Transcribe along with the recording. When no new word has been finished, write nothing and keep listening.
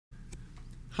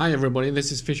Hi everybody,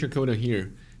 this is Fisher Coder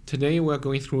here. Today we're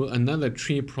going through another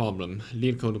tree problem,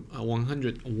 LeetCode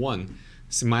 101,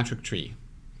 symmetric tree.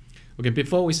 Okay,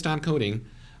 before we start coding,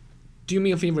 do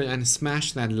me a favor and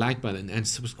smash that like button and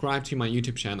subscribe to my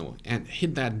YouTube channel and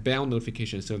hit that bell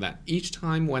notification so that each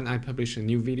time when I publish a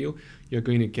new video, you're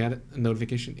going to get a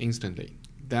notification instantly.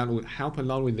 That will help a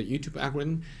lot with the YouTube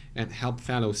algorithm and help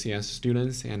fellow CS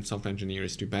students and software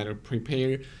engineers to better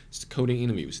prepare coding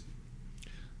interviews.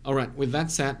 Alright, with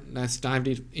that said, let's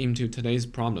dive into today's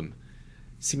problem.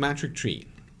 Symmetric tree.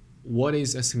 What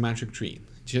is a symmetric tree?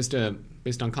 Just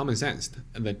based on common sense,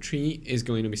 the tree is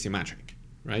going to be symmetric,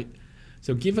 right?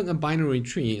 So given a binary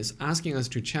tree, it's asking us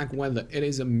to check whether it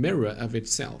is a mirror of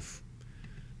itself,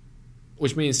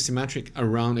 which means symmetric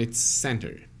around its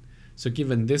center. So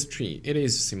given this tree, it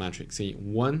is symmetric. See,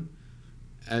 1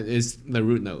 is the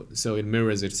root node, so it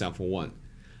mirrors itself for 1.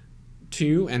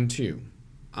 2 and 2.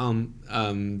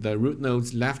 The root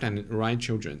nodes left and right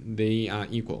children, they are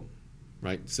equal,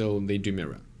 right? So they do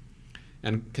mirror.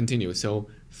 And continue. So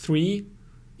 3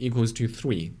 equals to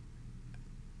 3.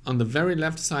 On the very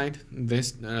left side,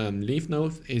 this leaf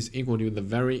node is equal to the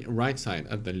very right side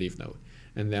of the leaf node.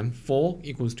 And then 4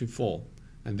 equals to 4.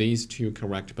 And these two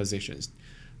correct positions.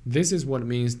 This is what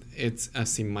means it's a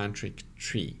symmetric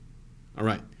tree. All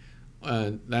right.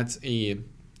 That's a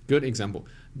good example.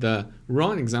 The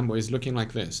wrong example is looking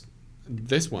like this.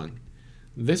 This one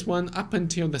up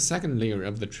until the second layer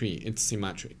of the tree, it's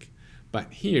symmetric.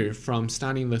 But here, from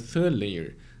starting the third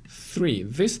layer,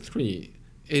 this 3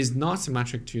 is not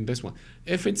symmetric to this one.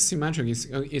 If it's symmetric,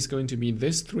 it's going to be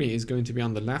this 3 is going to be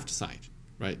on the left side,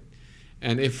 right?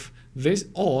 And if this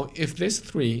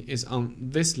 3 is on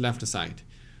this left side,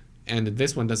 and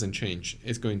this one doesn't change,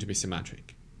 it's going to be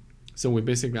symmetric. So we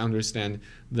basically understand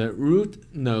the root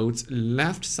node's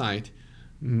left side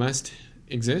must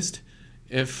exist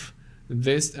if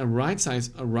this right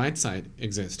side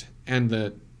exists, and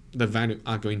the value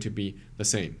are going to be the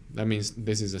same. That means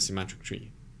this is a symmetric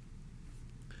tree.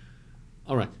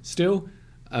 All right, still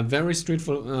a very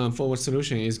straightforward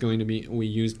solution is going to be we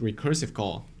used recursive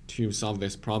call to solve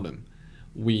this problem.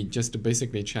 We just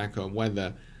basically check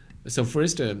whether. So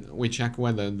first, we check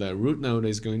whether the root node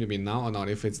is going to be null or not.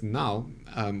 If it's null,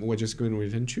 we're just going to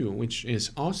return true, which is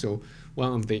also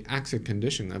one of the exit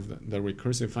condition of the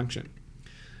recursive function.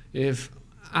 If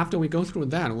after we go through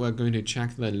that, we're going to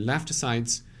check the left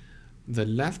side's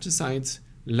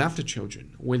left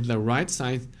children with the right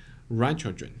side right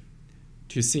children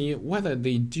to see whether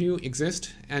they do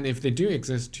exist, and if they do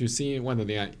exist, to see whether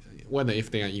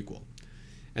if they are equal.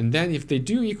 And then if they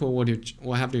do equal,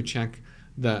 we'll have to check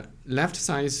the left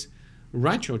side's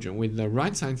right children with the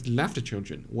right side's left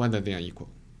children, whether they are equal.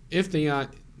 If they are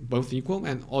both equal,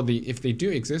 if they do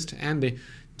exist and they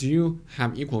do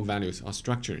have equal values or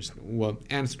structures, we're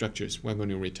going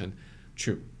to return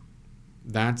true.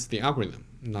 That's the algorithm.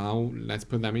 Now let's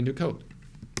put them into code.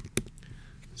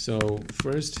 So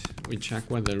first we check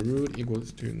whether root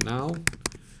equals to null.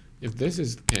 If this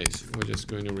is the case, we're just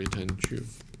going to return true.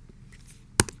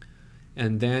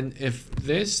 And then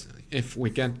if we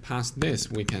get past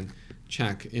this, we can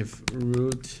check if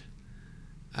root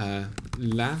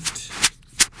left.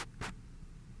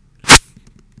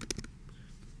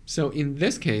 So in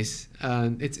this case,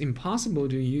 it's impossible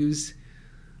to use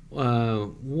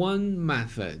one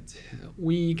method.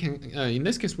 We can, in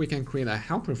this case, we can create a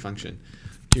helper function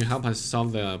to help us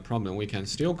solve the problem. We can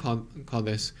still call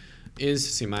this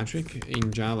is symmetric.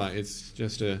 In Java, it's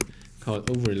just called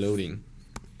overloading.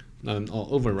 Or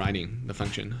overriding the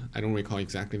function. I don't recall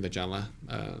exactly the Java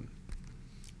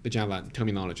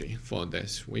terminology for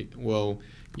this. We will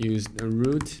use the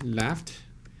root left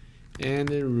and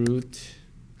the root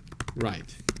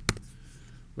right.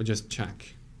 We'll just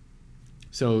check.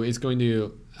 So it's going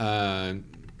to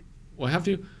we'll have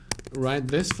to write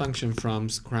this function from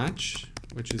scratch,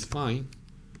 which is fine.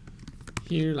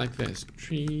 Here like this: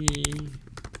 tree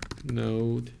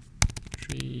node.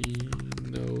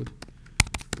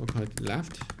 We'll call it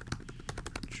left,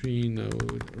 tree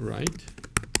node right,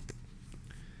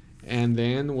 and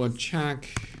then we'll check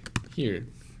here.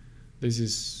 This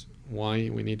is why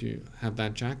we need to have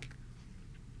that check.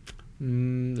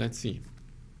 Let's see.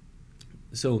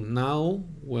 So now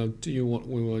what we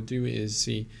will do is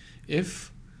see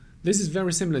if this is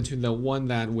very similar to the one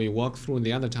that we walked through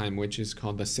the other time, which is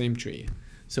called the same tree.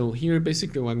 So here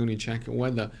basically we're going to check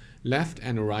whether left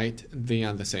and right, they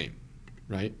are the same,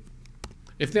 right?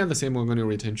 If they are the same, we're going to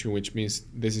return true, which means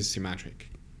this is symmetric.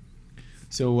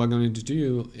 So what we're going to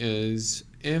do is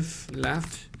if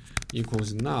left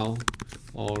equals null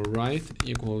or right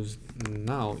equals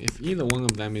null, if either one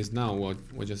of them is null,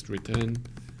 we'll just return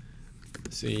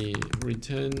say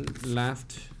return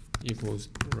left equals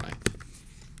right.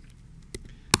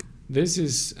 This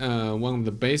is one of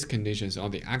the base conditions or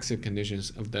the exit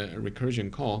conditions of the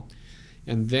recursion call.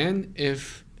 And then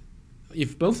if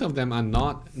both of them are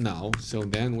not null, so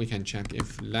then we can check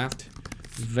if left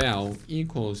val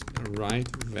equals right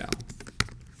val.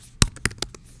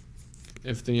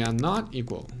 If they are not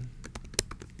equal,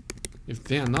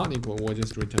 we'll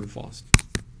just return false,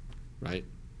 right?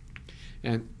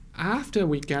 And after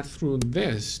we get through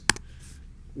this,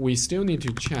 we still need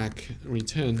to check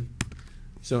return.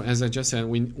 So as I just said,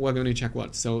 we're going to check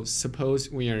what? So suppose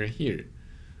we are here.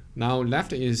 Now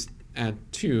left is at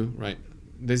 2, right?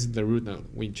 This is the root node.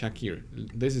 We check here.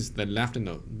 This is the left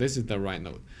node. This is the right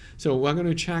node. So we're going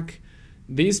to check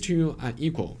these two are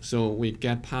equal. So we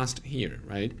get past here,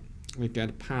 right? We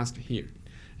get past here.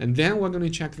 And then we're going to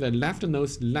check the left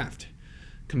node's left.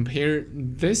 Compare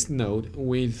this node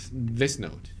with this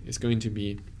node. It's going to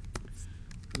be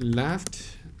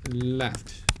left,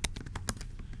 left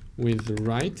with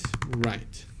right,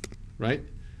 right, right?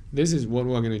 This is what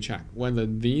we're going to check, whether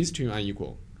these two are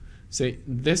equal. Say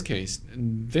this case,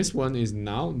 this one is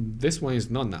null, this one is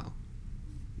not null,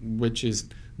 which is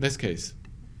this case.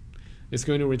 It's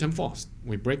going to return false.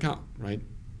 We break out, right?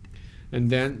 And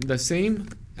then the same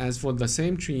as for the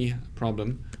same tree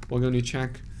problem, we're going to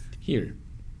check here.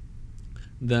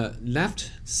 The left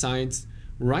side's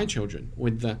right children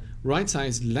with the right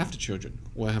side's left children.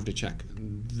 We'll have to check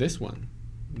this one,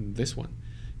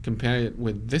 compare it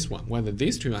with this one, whether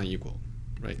these two are equal,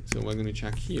 right? So we're going to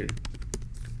check here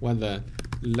whether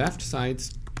left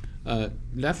side's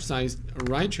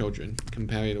right children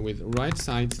compare it with right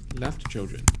side's left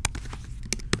children.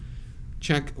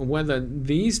 Check whether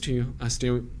these two are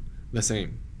still the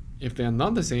same. If they are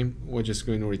not the same, we're just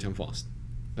going to return false.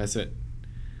 That's it.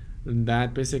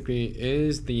 That basically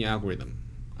is the algorithm.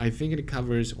 I think it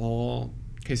covers all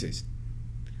cases.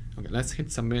 Okay, let's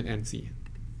hit submit and see.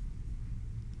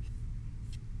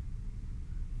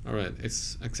 All right,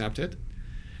 it's accepted.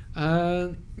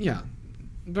 Yeah,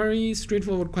 very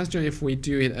straightforward question if we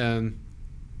do it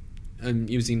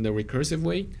using the recursive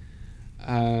way.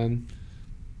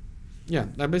 Yeah,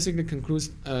 that basically concludes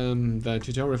the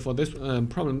tutorial for this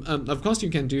problem. Of course, you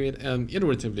can do it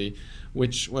iteratively,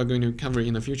 which we're going to cover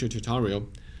in a future tutorial.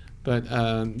 But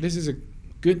this is a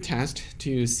good test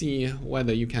to see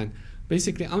whether you can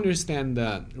basically understand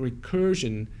the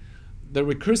recursive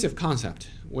concept,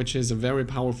 which is a very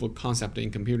powerful concept in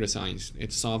computer science.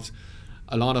 It solves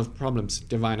a lot of problems,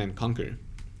 divide and conquer.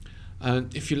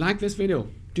 If you like this video,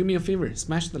 do me a favor,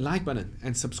 smash the like button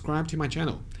and subscribe to my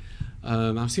channel.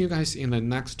 I'll see you guys in the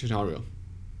next tutorial.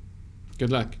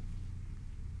 Good luck.